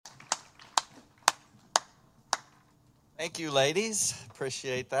Thank you, ladies.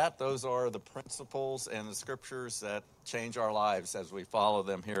 Appreciate that. Those are the principles and the scriptures that change our lives as we follow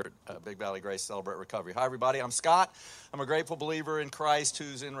them here at Big Valley Grace Celebrate Recovery. Hi, everybody. I'm Scott. I'm a grateful believer in Christ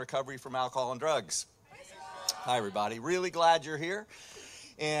who's in recovery from alcohol and drugs. Hi, everybody. Really glad you're here.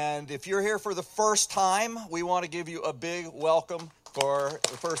 And if you're here for the first time, we want to give you a big welcome for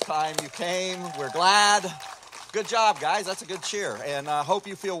the first time you came. We're glad. Good job, guys. That's a good cheer. And I hope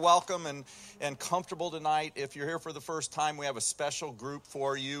you feel welcome and comfortable tonight. If you're here for the first time, we have a special group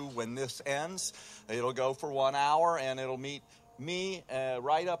for you when this ends. It'll go for 1 hour, and it'll meet me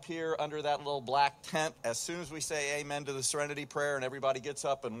right up here under that little black tent. As soon as we say amen to the Serenity Prayer and everybody gets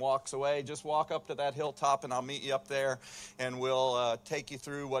up and walks away, just walk up to that hilltop and I'll meet you up there, and we'll take you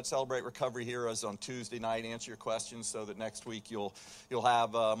through what Celebrate Recovery here is on Tuesday night, answer your questions so that next week you'll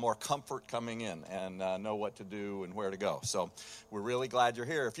have more comfort coming in and know what to do and where to go. So we're really glad you're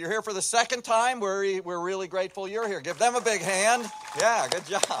here. If you're here for the second time, we're really grateful you're here. Give them a big hand. Yeah, good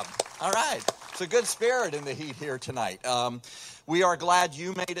job. All right. It's a good spirit in the heat here tonight. We are glad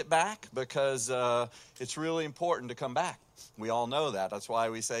you made it back because it's really important to come back. We all know that. That's why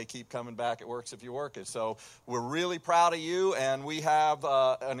we say keep coming back. It works if you work it. So we're really proud of you, and we have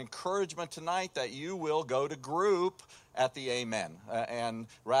an encouragement tonight that you will go to group at the Amen. And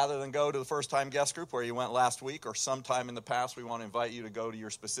rather than go to the first-time guest group where you went last week or sometime in the past, we want to invite you to go to your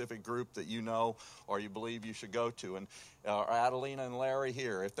specific group that you know or you believe you should go to. And Adelina and Larry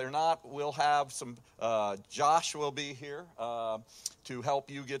here. If they're not, we'll have some, Josh will be here to help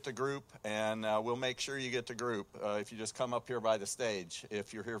you get to group, and we'll make sure you get to group if you just come up here by the stage.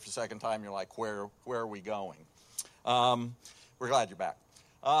 If you're here for the second time, you're like, where are we going? We're glad you're back.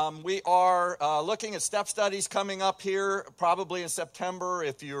 We are looking at step studies coming up here probably in September.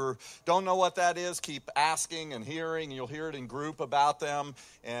 If you don't know what that is, keep asking and hearing. You'll hear it in group about them.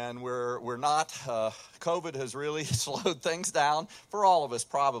 And we're not, COVID has really slowed things down for all of us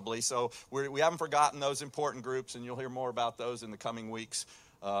probably. So we haven't forgotten those important groups, and you'll hear more about those in the coming weeks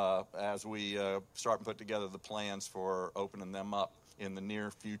as we start and put together the plans for opening them up in the near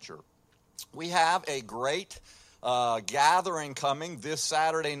future. We have a great gathering coming this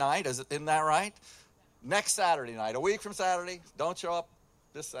Saturday night. Isn't that right? Next Saturday night, a week from Saturday. Don't show up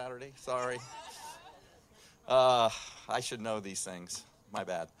this Saturday. Sorry. I should know these things. My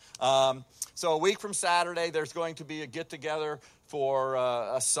bad. So a week from Saturday, there's going to be a get-together for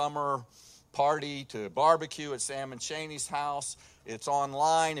a summer party to barbecue at Sam and Cheney's house. It's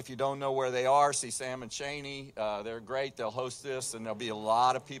online. If you don't know where they are, see Sam and Cheney. They're great. They'll host this, and there'll be a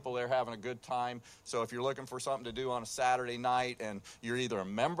lot of people there having a good time. So if you're looking for something to do on a Saturday night and you're either a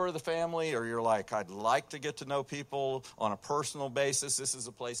member of the family or you're like, I'd like to get to know people on a personal basis, this is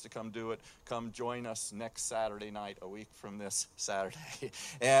a place to come do it. Come join us next Saturday night, a week from this Saturday.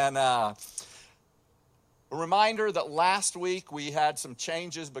 And a reminder that last week we had some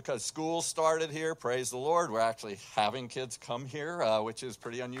changes because school started here. Praise the Lord. We're actually having kids come here, which is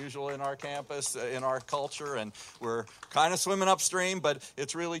pretty unusual in our campus, in our culture. And we're kind of swimming upstream, but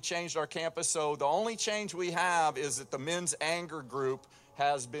it's really changed our campus. So the only change we have is that the men's anger group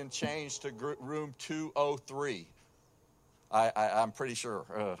has been changed to room 203. I'm pretty sure.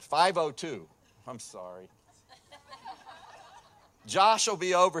 502. I'm sorry. Josh will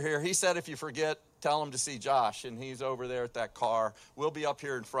be over here. He said if you forget, tell him to see Josh, and he's over there at that car. We'll be up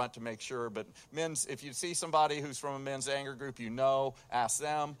here in front to make sure, but if you see somebody who's from a men's anger group, ask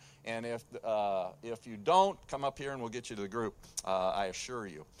them, and if you don't, come up here and we'll get you to the group, I assure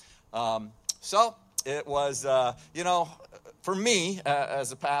you. So it was, for me,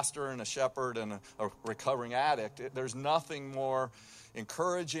 as a pastor and a shepherd and a recovering addict, there's nothing more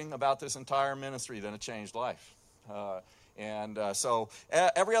encouraging about this entire ministry than a changed life. So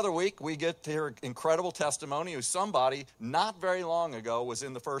every other week we get to hear incredible testimony of somebody not very long ago was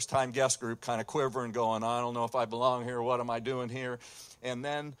in the first-time guest group kind of quivering, going, I don't know if I belong here. What am I doing here? And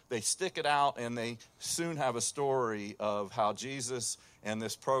then they stick it out, and they soon have a story of how Jesus and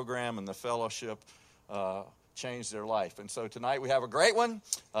this program and the fellowship changed their life. And so tonight we have a great one.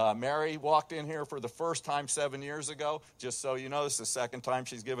 Mary walked in here for the first time 7 years ago. Just so you know, this is the second time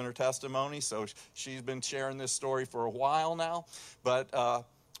she's given her testimony, so she's been sharing this story for a while now. But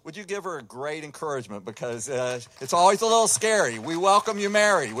would you give her a great encouragement, because it's always a little scary. We welcome you,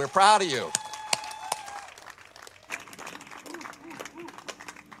 Mary. We're proud of you.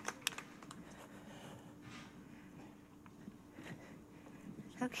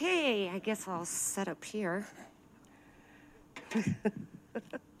 Okay, I guess I'll set up here.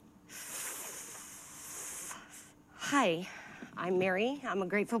 Hi, I'm Mary. I'm a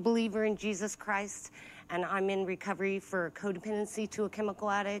grateful believer in Jesus Christ, and I'm in recovery for codependency to a chemical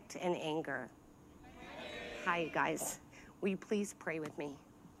addict and anger. Hi, guys. Will you please pray with me?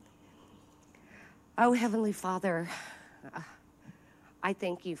 Oh, Heavenly Father, I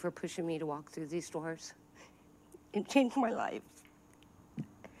thank you for pushing me to walk through these doors and change my life.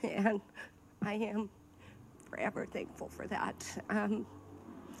 And I am forever thankful for that.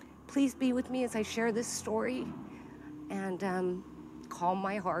 Please be with me as I share this story and calm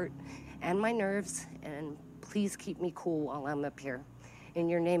my heart and my nerves, and please keep me cool while I'm up here. In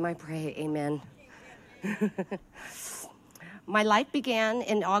your name I pray, amen. My life began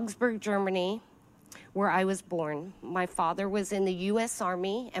in Augsburg, Germany, where I was born. My father was in the U.S.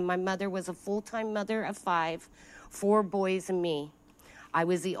 Army, and my mother was a full-time mother of 5, 4 boys and me. I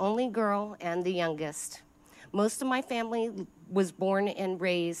was the only girl and the youngest. Most of my family was born and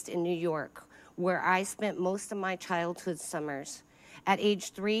raised in New York, where I spent most of my childhood summers. At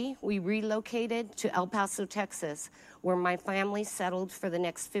age 3, we relocated to El Paso, Texas, where my family settled for the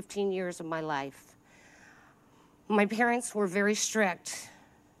next 15 years of my life. My parents were very strict,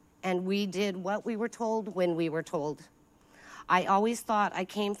 and we did what we were told when we were told. I always thought I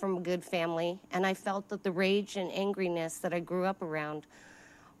came from a good family, and I felt that the rage and angriness that I grew up around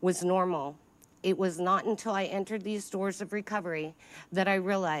was normal. It was not until I entered these doors of recovery that I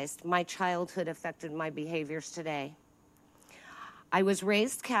realized my childhood affected my behaviors today. I was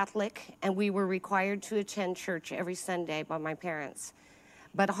raised Catholic, and we were required to attend church every Sunday by my parents,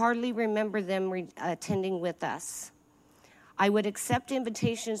 but hardly remember them attending with us. I would accept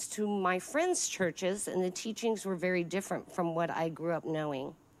invitations to my friends' churches, and the teachings were very different from what I grew up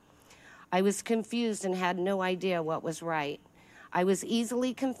knowing. I was confused and had no idea what was right. I was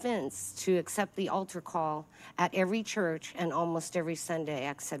easily convinced to accept the altar call at every church, and almost every Sunday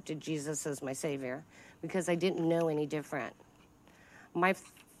I accepted Jesus as my Savior because I didn't know any different. My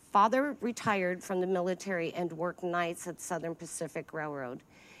father retired from the military and worked nights at Southern Pacific Railroad.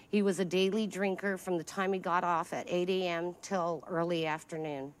 He was a daily drinker from the time he got off at 8 a.m. till early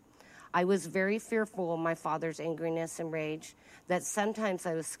afternoon. I was very fearful of my father's angriness and rage, that sometimes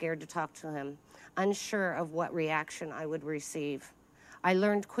I was scared to talk to him, unsure of what reaction I would receive. I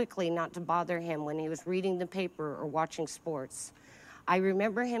learned quickly not to bother him when he was reading the paper or watching sports. I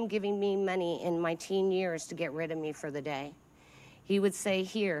remember him giving me money in my teen years to get rid of me for the day. He would say,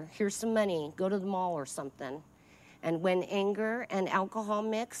 here's some money, go to the mall or something. And when anger and alcohol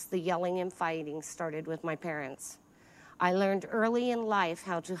mixed, the yelling and fighting started with my parents. I learned early in life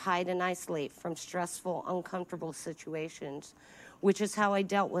how to hide and isolate from stressful, uncomfortable situations, which is how I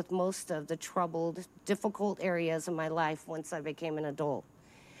dealt with most of the troubled, difficult areas of my life once I became an adult.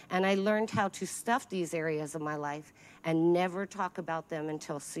 And I learned how to stuff these areas of my life and never talk about them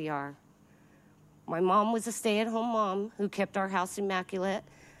until CR. My mom was a stay-at-home mom who kept our house immaculate,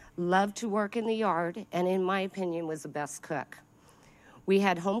 loved to work in the yard, and in my opinion was the best cook. We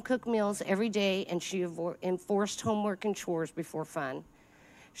had home-cooked meals every day, and she enforced homework and chores before fun.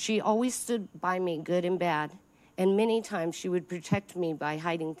 She always stood by me, good and bad, and many times she would protect me by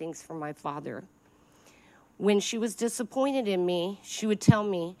hiding things from my father. When she was disappointed in me, she would tell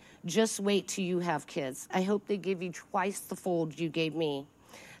me, just wait till you have kids. I hope they give you twice the fold you gave me.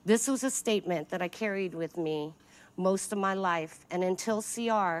 This was a statement that I carried with me most of my life, and until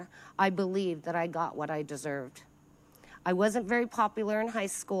CR, I believed that I got what I deserved. I wasn't very popular in high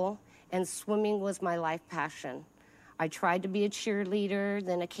school, and swimming was my life passion. I tried to be a cheerleader,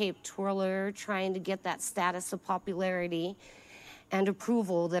 then a cape twirler, trying to get that status of popularity and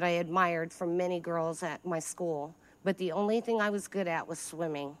approval that I admired from many girls at my school, but the only thing I was good at was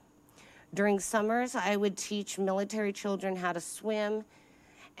swimming. During summers, I would teach military children how to swim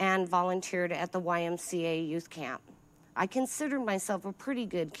and volunteered at the YMCA youth camp. I considered myself a pretty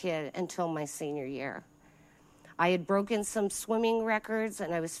good kid until my senior year. I had broken some swimming records,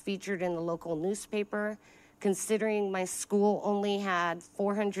 and I was featured in the local newspaper. Considering my school only had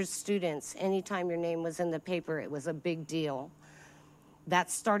 400 students, anytime your name was in the paper, it was a big deal. That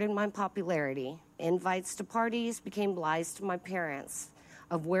started my popularity. Invites to parties became lies to my parents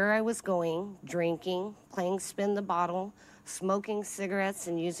of where I was going, drinking, playing spin the bottle, smoking cigarettes,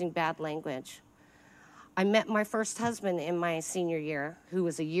 and using bad language. I met my first husband in my senior year, who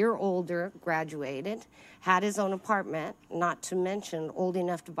was a year older, graduated, had his own apartment, not to mention old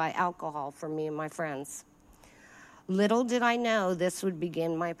enough to buy alcohol for me and my friends. Little did I know this would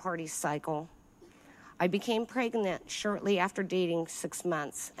begin my party cycle. I became pregnant shortly after dating 6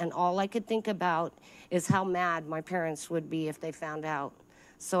 months, and all I could think about is how mad my parents would be if they found out.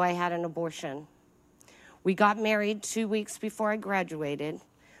 So I had an abortion. We got married 2 weeks before I graduated.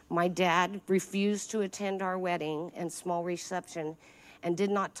 My dad refused to attend our wedding and small reception and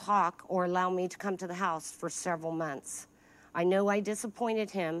did not talk or allow me to come to the house for several months. I know I disappointed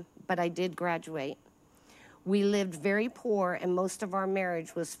him, but I did graduate. We lived very poor, and most of our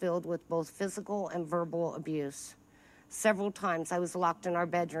marriage was filled with both physical and verbal abuse. Several times I was locked in our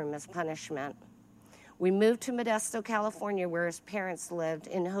bedroom as punishment. We moved to Modesto, California, where his parents lived,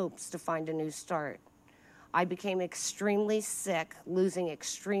 in hopes to find a new start. I became extremely sick, losing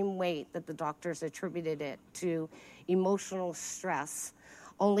extreme weight that the doctors attributed it to emotional stress,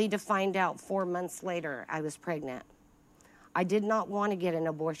 only to find out 4 months later I was pregnant. I did not want to get an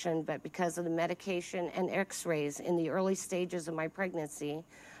abortion, but because of the medication and x-rays in the early stages of my pregnancy,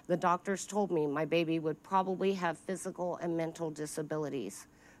 the doctors told me my baby would probably have physical and mental disabilities,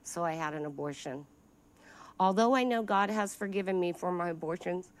 so I had an abortion. Although I know God has forgiven me for my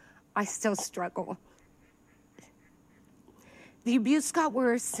abortions, I still struggle. The abuse got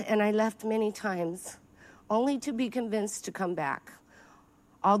worse, and I left many times, only to be convinced to come back.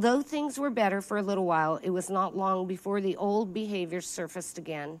 Although things were better for a little while, it was not long before the old behaviors surfaced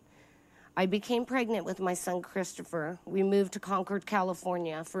again. I became pregnant with my son, Christopher. We moved to Concord,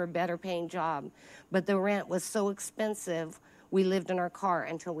 California for a better paying job, but the rent was so expensive, we lived in our car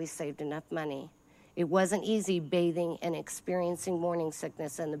until we saved enough money. It wasn't easy bathing and experiencing morning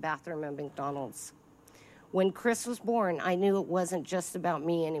sickness in the bathroom at McDonald's. When Chris was born, I knew it wasn't just about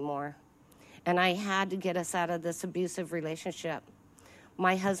me anymore, and I had to get us out of this abusive relationship.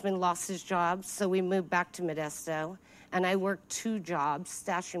 My husband lost his job, so we moved back to Modesto, and I worked 2 jobs,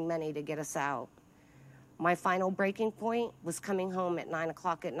 stashing money to get us out. My final breaking point was coming home at 9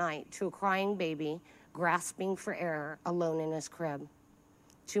 o'clock at night to a crying baby, grasping for air, alone in his crib.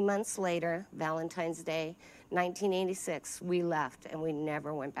 2 months later, Valentine's Day, 1986, we left, and we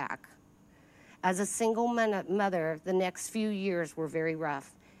never went back. As a single mother, the next few years were very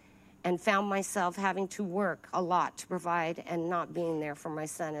rough, and found myself having to work a lot to provide and not being there for my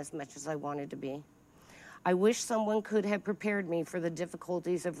son as much as I wanted to be. I wish someone could have prepared me for the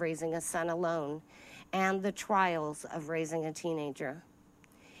difficulties of raising a son alone and the trials of raising a teenager.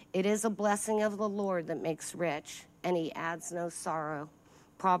 It is a blessing of the Lord that makes rich, and he adds no sorrow.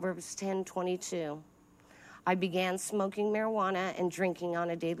 Proverbs 10:22. I began smoking marijuana and drinking on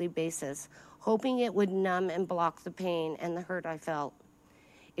a daily basis, hoping it would numb and block the pain and the hurt I felt.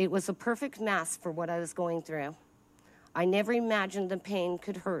 It was a perfect mask for what I was going through. I never imagined the pain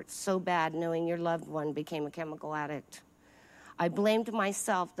could hurt so bad knowing your loved one became a chemical addict. I blamed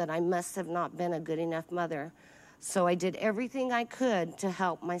myself that I must have not been a good enough mother, so I did everything I could to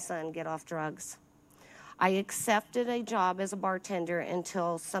help my son get off drugs. I accepted a job as a bartender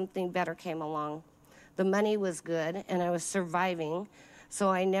until something better came along. The money was good, and I was surviving, so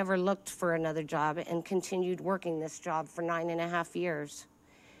I never looked for another job and continued working this job for 9.5 years.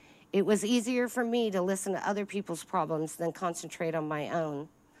 It was easier for me to listen to other people's problems than concentrate on my own.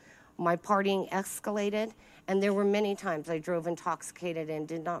 My partying escalated, and there were many times I drove intoxicated and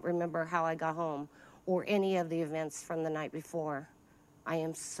did not remember how I got home or any of the events from the night before. I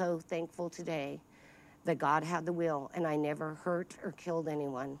am so thankful today that God had the will and I never hurt or killed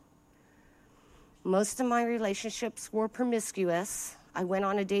anyone. Most of my relationships were promiscuous. I went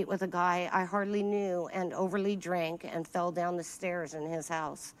on a date with a guy I hardly knew and overly drank and fell down the stairs in his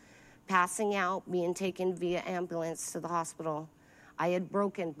house, passing out, being taken via ambulance to the hospital. I had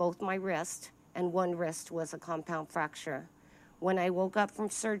broken both my wrists, and one wrist was a compound fracture. When I woke up from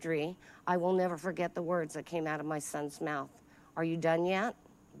surgery, I will never forget the words that came out of my son's mouth. "Are you done yet?"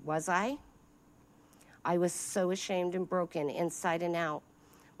 Was I? I was so ashamed and broken inside and out.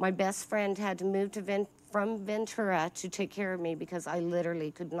 My best friend had to move from Ventura to take care of me because I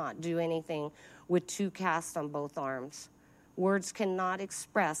literally could not do anything with 2 casts on both arms. Words cannot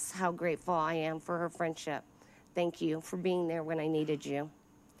express how grateful I am for her friendship. Thank you for being there when I needed you.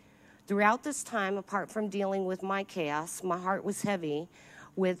 Throughout this time, apart from dealing with my chaos, my heart was heavy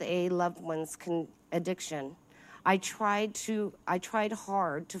with a loved one's addiction. I tried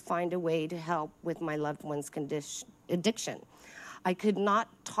hard to find a way to help with my loved one's addiction. I could not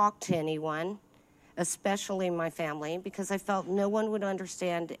talk to anyone, especially my family, because I felt no one would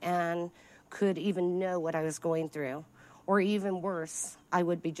understand and could even know what I was going through. Or even worse, I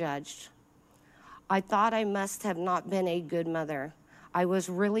would be judged. I thought I must have not been a good mother. I was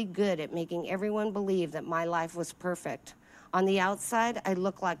really good at making everyone believe that my life was perfect. On the outside, I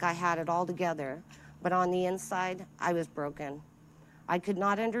looked like I had it all together, but on the inside, I was broken. I could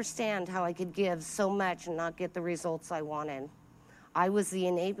not understand how I could give so much and not get the results I wanted. I was the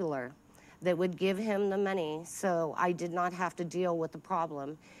enabler that would give him the money so I did not have to deal with the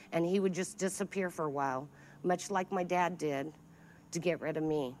problem, and he would just disappear for a while, much like my dad did, to get rid of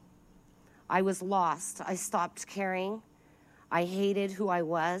me. I was lost. I stopped caring. I hated who I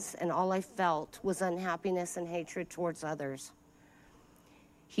was, and all I felt was unhappiness and hatred towards others.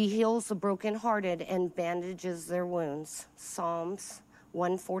 He heals the brokenhearted and bandages their wounds. Psalms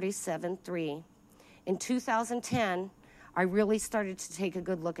 147:3. In 2010, I really started to take a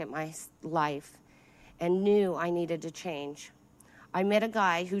good look at my life and knew I needed to change. I met a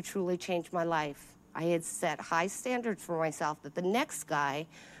guy who truly changed my life. I had set high standards for myself that the next guy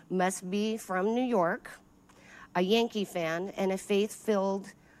must be from New York, a Yankee fan, and a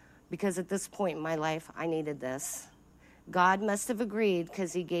faith-filled, because at this point in my life, I needed this. God must have agreed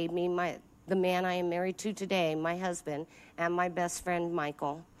because he gave me the man I am married to today, my husband, and my best friend,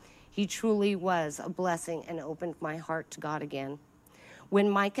 Michael. He truly was a blessing and opened my heart to God again. When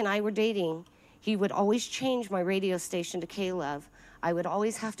Mike and I were dating, he would always change my radio station to K-Love. I would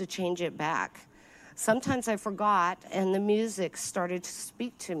always have to change it back. Sometimes I forgot, and the music started to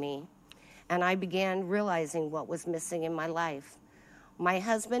speak to me, and I began realizing what was missing in my life. My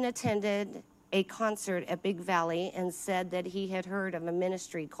husband attended a concert at Big Valley and said that he had heard of a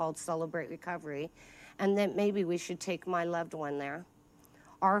ministry called Celebrate Recovery, and that maybe we should take my loved one there.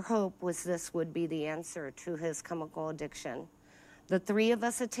 Our hope was this would be the answer to his chemical addiction. The three of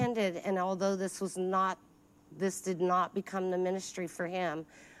us attended, and although this did not become the ministry for him,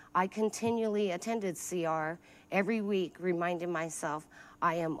 I continually attended CR every week, reminding myself,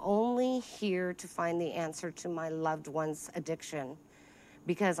 I am only here to find the answer to my loved one's addiction,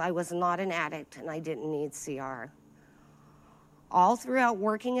 because I was not an addict and I didn't need CR. All throughout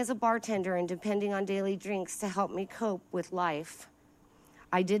working as a bartender and depending on daily drinks to help me cope with life,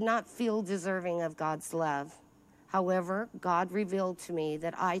 I did not feel deserving of God's love. However, God revealed to me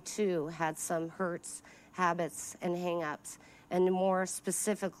that I too had some hurts, habits, and hang-ups, and more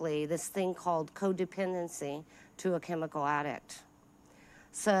specifically, this thing called codependency to a chemical addict.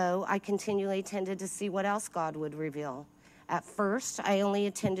 So I continually tended to see what else God would reveal. At first, I only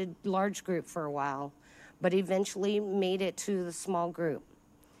attended large group for a while, but eventually made it to the small group.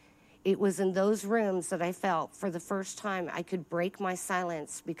 It was in those rooms that I felt for the first time I could break my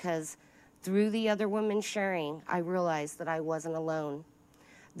silence, because through the other women sharing, I realized that I wasn't alone.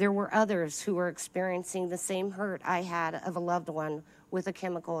 There were others who were experiencing the same hurt I had of a loved one with a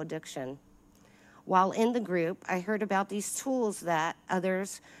chemical addiction. While in the group, I heard about these tools that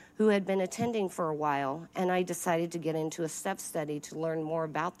others who had been attending for a while, and I decided to get into a step study to learn more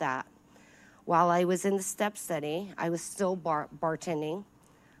about that. While I was in the step study, I was still bartending.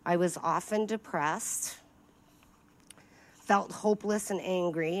 I was often depressed, felt hopeless and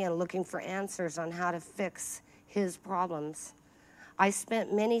angry, and looking for answers on how to fix his problems. I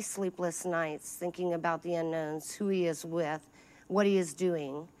spent many sleepless nights thinking about the unknowns, who he is with, what he is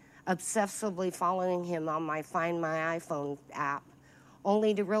doing, obsessively following him on my Find My iPhone app,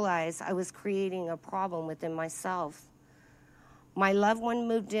 only to realize I was creating a problem within myself. My loved one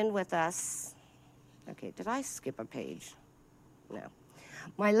moved in with us. Okay, did I skip a page? No.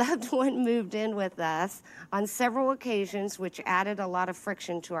 My loved one moved in with us on several occasions, which added a lot of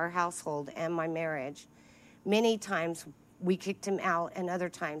friction to our household and my marriage. Many times we kicked him out, and other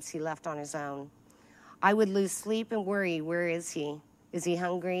times he left on his own. I would lose sleep and worry, where is he? Is he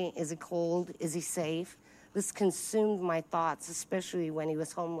hungry? Is he cold? Is he safe? This consumed my thoughts, especially when he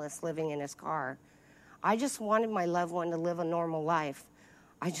was homeless, living in his car. I just wanted my loved one to live a normal life.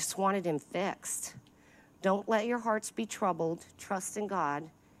 I just wanted him fixed. Don't let your hearts be troubled. Trust in God.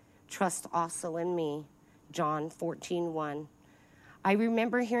 Trust also in me. John 14:1. I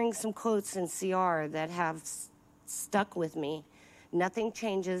remember hearing some quotes in CR that have stuck with me. Nothing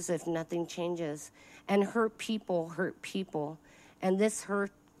changes if nothing changes. And hurt people. And this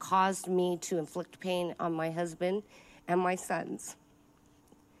hurt caused me to inflict pain on my husband and my sons.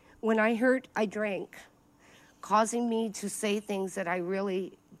 When I hurt, I drank, causing me to say things that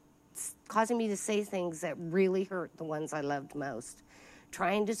really hurt the ones I loved most,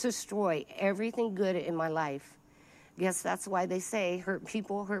 trying to destroy everything good in my life. Guess that's why they say hurt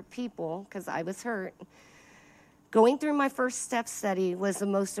people, because I was hurt. Going through my first step study was the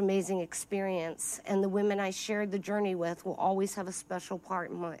most amazing experience, and the women I shared the journey with will always have a special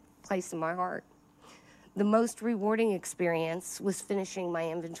place in my heart. The most rewarding experience was finishing my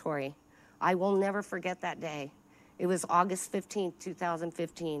inventory. I will never forget that day. It was August 15th,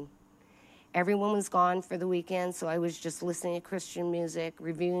 2015. Everyone was gone for the weekend, so I was just listening to Christian music,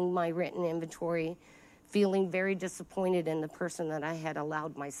 reviewing my written inventory, feeling very disappointed in the person that I had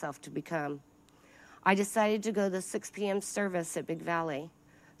allowed myself to become. I decided to go to the 6 p.m. service at Big Valley.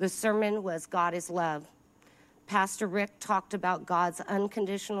 The sermon was God is Love. Pastor Rick talked about God's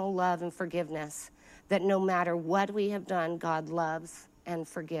unconditional love and forgiveness, that no matter what we have done, God loves and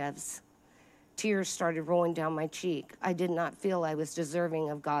forgives. Tears started rolling down my cheek. I did not feel I was deserving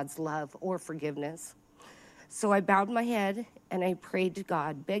of God's love or forgiveness. So I bowed my head and I prayed to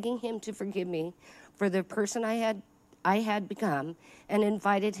God, begging him to forgive me for the person I had become, and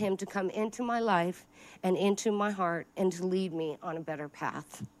invited him to come into my life and into my heart and to lead me on a better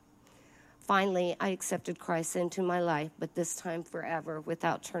path. Finally, I accepted Christ into my life, but this time forever,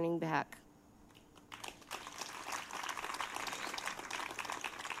 without turning back.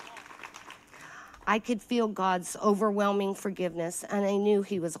 I could feel God's overwhelming forgiveness, and I knew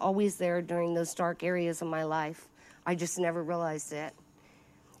he was always there during those dark areas of my life. I just never realized it.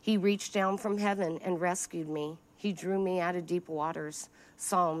 He reached down from heaven and rescued me. He drew me out of deep waters.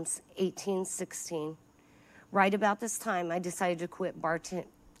 Psalms 18:16. Right about this time, I decided to quit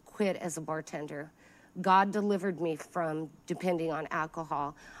as a bartender. God delivered me from depending on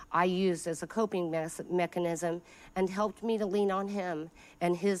alcohol I used as a coping mechanism and helped me to lean on him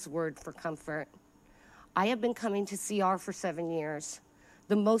and his word for comfort. I have been coming to CR for 7 years.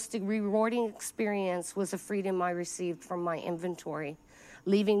 The most rewarding experience was the freedom I received from my inventory,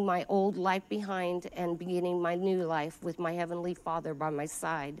 leaving my old life behind and beginning my new life with my Heavenly Father by my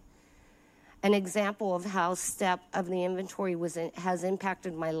side. An example of how step of the inventory has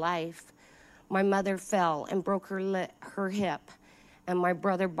impacted my life. My mother fell and broke her hip, and my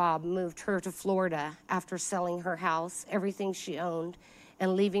brother Bob moved her to Florida after selling her house, everything she owned,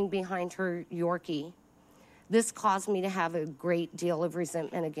 and leaving behind her Yorkie. This caused me to have a great deal of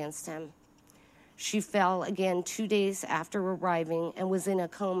resentment against him. She fell again 2 days after arriving and was in a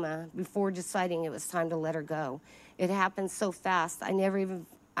coma before deciding it was time to let her go. It happened so fast, I never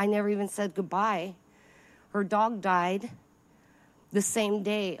even said goodbye. Her dog died the same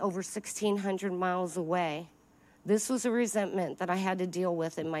day over 1,600 miles away. This was a resentment that I had to deal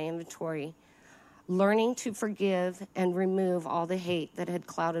with in my inventory. Learning to forgive and remove all the hate that had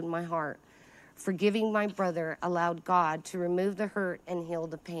clouded my heart. Forgiving my brother allowed God to remove the hurt and heal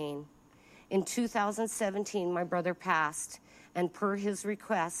the pain. In 2017, my brother passed, and per his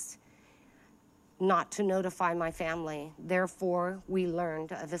request, not to notify my family. Therefore, we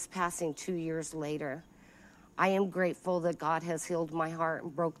learned of his passing 2 years later. I am grateful that God has healed my heart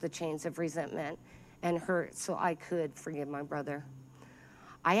and broke the chains of resentment and hurt so I could forgive my brother.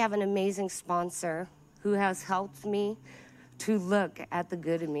 I have an amazing sponsor who has helped me to look at the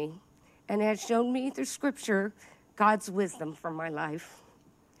good in me and has shown me through scripture God's wisdom for my life.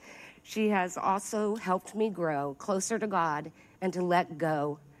 She has also helped me grow closer to God and to let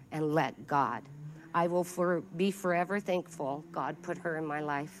go and let God. I will be forever thankful God put her in my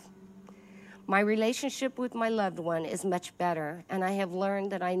life. My relationship with my loved one is much better, and I have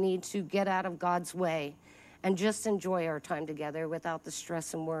learned that I need to get out of God's way and just enjoy our time together without the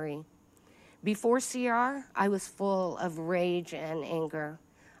stress and worry. Before CR, I was full of rage and anger.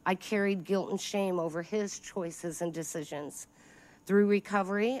 I carried guilt and shame over his choices and decisions. Through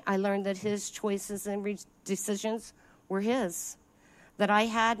recovery, I learned that his choices and decisions were his, that I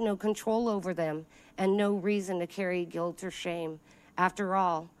had no control over them and no reason to carry guilt or shame. After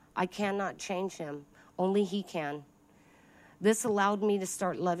all, I cannot change him. Only he can. This allowed me to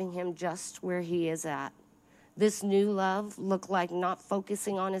start loving him just where he is at. This new love looked like not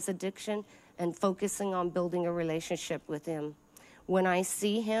focusing on his addiction and focusing on building a relationship with him. When I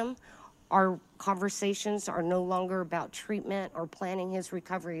see him, our conversations are no longer about treatment or planning his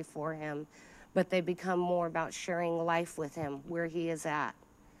recovery for him, but they become more about sharing life with him where he is at.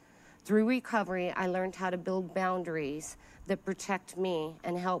 Through recovery, I learned how to build boundaries that protect me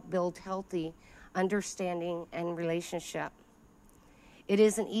and help build healthy understanding and relationship. It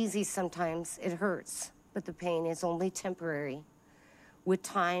isn't easy sometimes, it hurts, but the pain is only temporary. With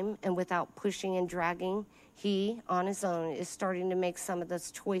time and without pushing and dragging, he, on his own, is starting to make some of those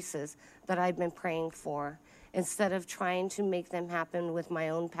choices that I've been praying for. Instead of trying to make them happen with my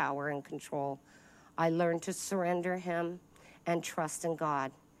own power and control, I learned to surrender him and trust in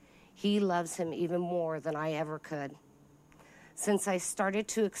God. He loves him even more than I ever could. Since I started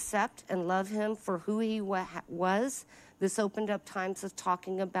to accept and love him for who he was, this opened up times of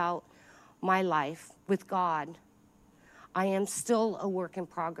talking about my life with God. I am still a work in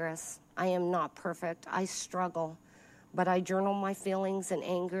progress. I am not perfect. I struggle, but I journal my feelings and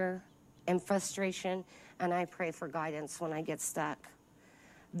anger and frustration, and I pray for guidance when I get stuck.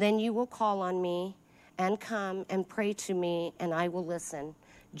 Then you will call on me and come and pray to me, and I will listen.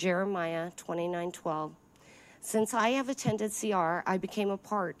 Jeremiah 29:12. Since I have attended CR, I became a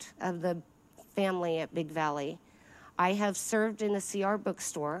part of the family at Big Valley. I have served in the CR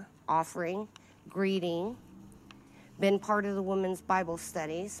bookstore, offering, greeting, been part of the women's Bible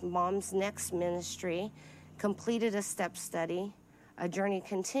studies, Mom's Next ministry, completed a step study, a Journey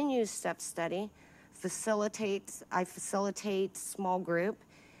Continues step study, I facilitate small group,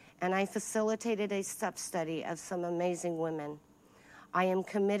 and I facilitated a step study of some amazing women. I am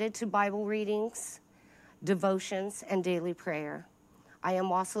committed to Bible readings, devotions, and daily prayer. I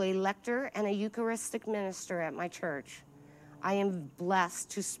am also a lector and a Eucharistic minister at my church. I am blessed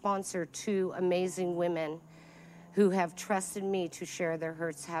to sponsor 2 amazing women who have trusted me to share their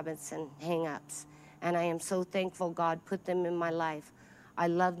hurts, habits, and hang-ups. And I am so thankful God put them in my life. I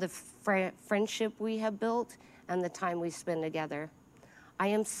love the friendship we have built and the time we spend together. I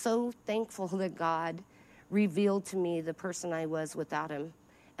am so thankful that God revealed to me the person I was without him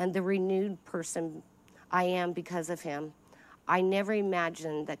and the renewed person I am because of him. I never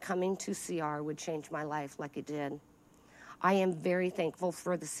imagined that coming to CR would change my life like it did. I am very thankful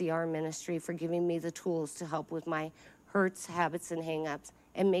for the CR ministry for giving me the tools to help with my hurts, habits, and hang-ups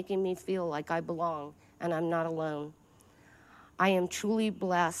and making me feel like I belong and I'm not alone. I am truly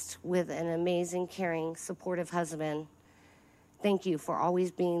blessed with an amazing, caring, supportive husband. Thank you for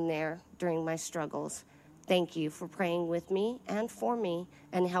always being there during my struggles. Thank you for praying with me and for me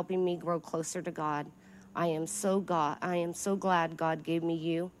and helping me grow closer to God. I am so glad God gave me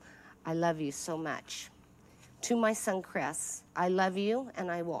you. I love you so much. To my son, Chris, I love you and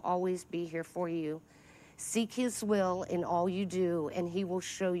I will always be here for you. Seek his will in all you do and he will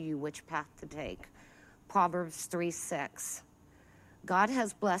show you which path to take. Proverbs 3:6. God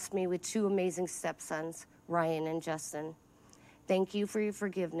has blessed me with 2 amazing stepsons, Ryan and Justin. Thank you for your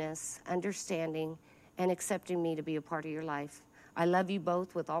forgiveness, understanding, and accepting me to be a part of your life. I love you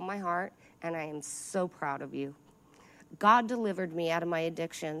both with all my heart, and I am so proud of you. God delivered me out of my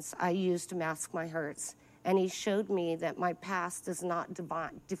addictions I used to mask my hurts, and he showed me that my past does not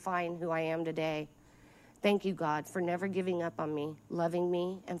define who I am today. Thank you, God, for never giving up on me, loving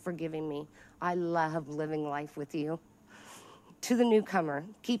me, and forgiving me. I love living life with you. To the newcomer,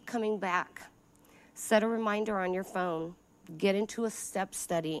 keep coming back. Set a reminder on your phone. Get into a step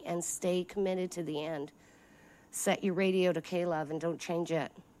study and stay committed to the end. Set your radio to K-Love and don't change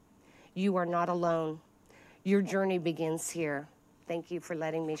it. You are not alone. Your journey begins here. Thank you for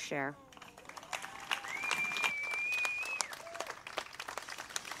letting me share.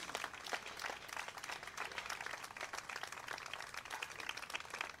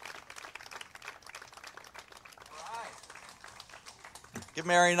 Give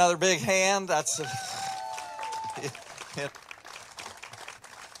Mary another big hand.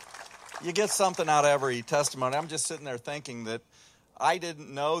 You get something out of every testimony. I'm just sitting there thinking that I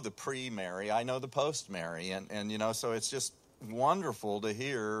didn't know the pre-Mary. I know the post-Mary. And you know, so it's just wonderful to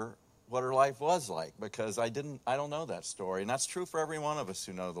hear what her life was like because I don't know that story. And that's true for every one of us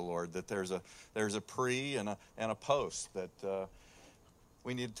who know the Lord, that there's a pre and a post that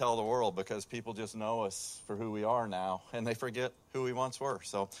we need to tell the world because people just know us for who we are now and they forget who we once were.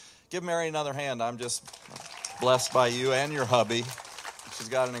 So give Mary another hand. I'm just blessed by you and your hubby. She's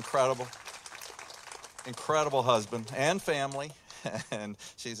got an incredible husband and family, and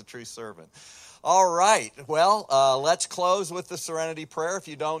she's a true servant. All right, well, let's close with the Serenity Prayer. If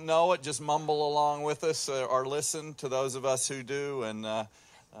you don't know it, just mumble along with us or listen to those of us who do, and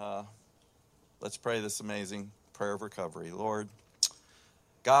let's pray this amazing prayer of recovery. Lord,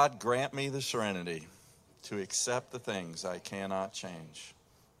 God, grant me the serenity to accept the things I cannot change,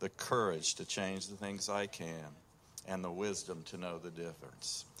 the courage to change the things I can, and the wisdom to know the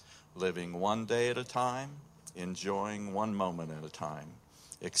difference. Living one day at a time, enjoying one moment at a time,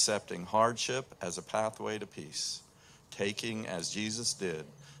 accepting hardship as a pathway to peace, taking, as Jesus did,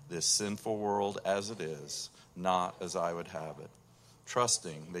 this sinful world as it is, not as I would have it,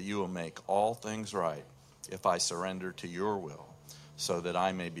 trusting that you will make all things right if I surrender to your will, so that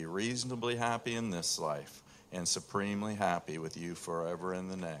I may be reasonably happy in this life and supremely happy with you forever in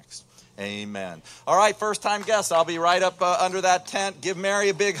the next. Amen. All right, first-time guests, I'll be right up under that tent. Give Mary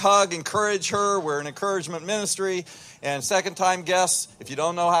a big hug. Encourage her. We're an encouragement ministry. And second-time guests, if you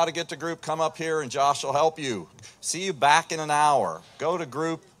don't know how to get to group, come up here and Josh will help you. See you back in an hour. Go to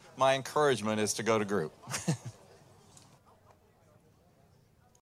group. My encouragement is to go to group.